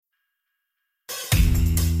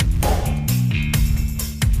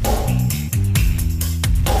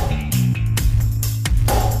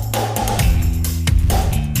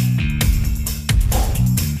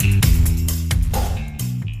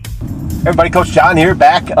Everybody, Coach John here,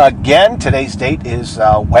 back again. Today's date is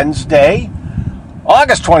Wednesday,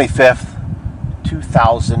 August 25th,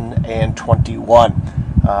 2021.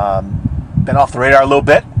 Been off the radar a little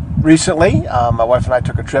bit recently. My wife and I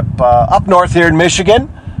took a trip up north here in Michigan,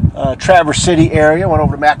 Traverse City area. Went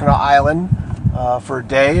over to Mackinac Island for a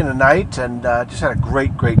day and a night, and just had a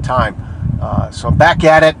great time. So I'm back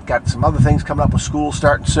at it. Got some other things coming up with school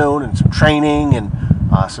starting soon, and some training and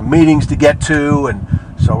some meetings to get to, and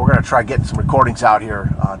so we're going to try getting some recordings out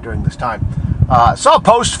here during this time. Saw a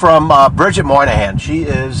post from Bridget Moynihan. She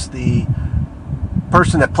is the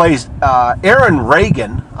person that plays Erin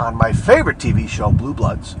Reagan on my favorite TV show, Blue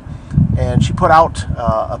Bloods. And she put out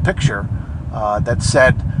a picture that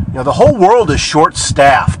said, the whole world is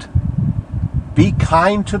short-staffed. Be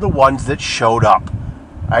kind to the ones that showed up.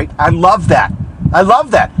 Right? I love that.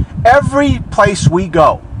 Every place we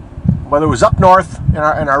go, whether it was up north in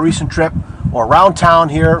our recent trip or around town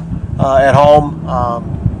here at home,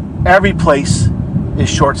 every place is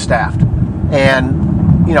short-staffed. And,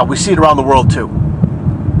 we see it around the world too.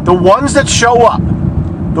 The ones that show up,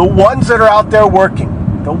 the ones that are out there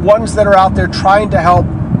working, the ones that are out there trying to help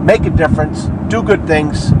make a difference, do good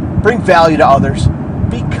things, bring value to others,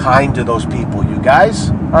 be kind to those people, you guys,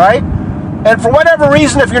 all right? And for whatever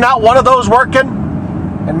reason, if you're not one of those working,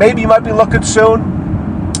 and maybe you might be looking soon,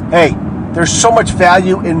 hey, there's so much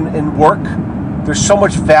value in work. There's so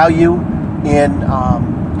much value in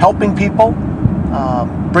helping people,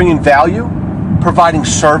 bringing value, providing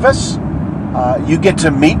service. You get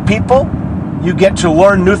to meet people. You get to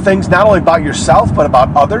learn new things, not only about yourself, but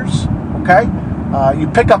about others, okay? You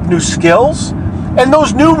pick up new skills. And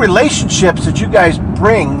those new relationships that you guys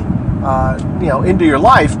bring, into your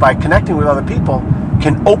life by connecting with other people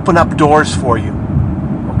can open up doors for you,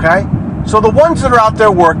 okay? So the ones that are out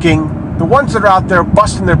there working, the ones that are out there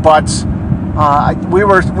busting their butts, we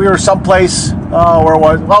were someplace where it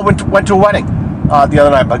was. Well, went to a wedding the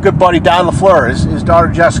other night. My good buddy Don LaFleur, his daughter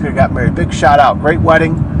Jessica got married. Big shout out, great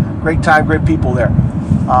wedding, great time, great people there.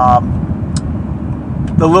 One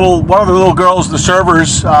of the little girls, the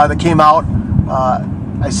servers that came out,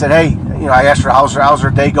 I said, hey, I asked her how's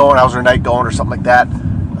her day going, how's her night going, or something like that.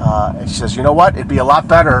 And she says, you know what? It'd be a lot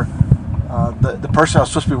better. The person I was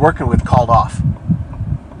supposed to be working with called off.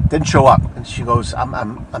 Didn't show up, and she goes,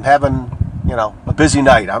 I'm having a busy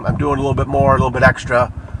night. I'm doing a little bit more, a little bit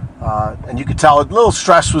extra, and you could tell a little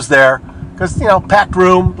stress was there because packed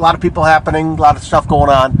room, a lot of people happening, a lot of stuff going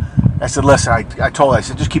on. I said, listen, I told her, I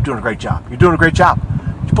said, just keep doing a great job. You're doing a great job.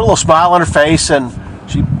 She put a little smile on her face, and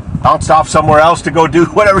she bounced off somewhere else to go do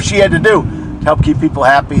whatever she had to do to help keep people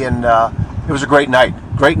happy, and it was a great night,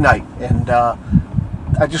 and I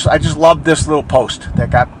just love this little post that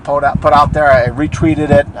got put out there. I retweeted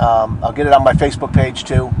it. I'll get it on my Facebook page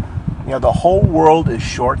too. The whole world is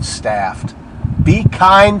short-staffed. Be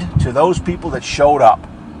kind to those people that showed up.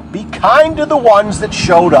 Be kind to the ones that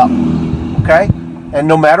showed up. Okay? And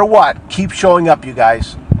no matter what, keep showing up, you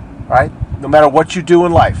guys. Right? No matter what you do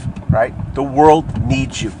in life, right? The world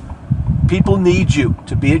needs you. People need you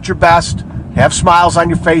to be at your best, have smiles on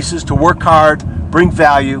your faces, to work hard, bring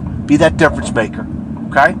value, be that difference maker.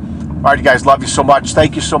 Okay? All right, you guys, love you so much.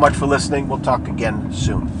 Thank you so much for listening. We'll talk again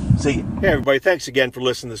soon. See you. Hey, everybody. Thanks again for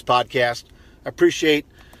listening to this podcast. I appreciate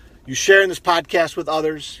you sharing this podcast with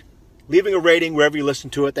others, leaving a rating wherever you listen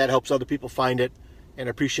to it. That helps other people find it. And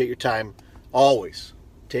I appreciate your time, always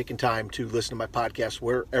taking time to listen to my podcast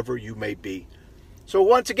wherever you may be. So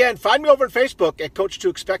once again, find me over on Facebook at Coach to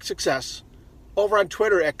Expect Success, over on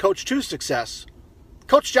Twitter at Coach2Success,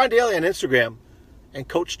 Coach John Daly on Instagram, and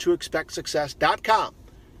Coach2ExpectSuccess.com.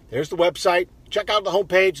 There's the website. Check out the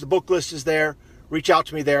homepage. The book list is there. Reach out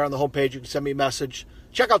to me there on the homepage. You can send me a message.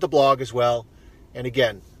 Check out the blog as well. And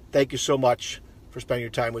again, thank you so much for spending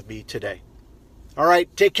your time with me today. All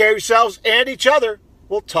right, take care of yourselves and each other.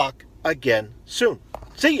 We'll talk again soon.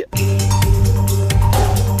 See you.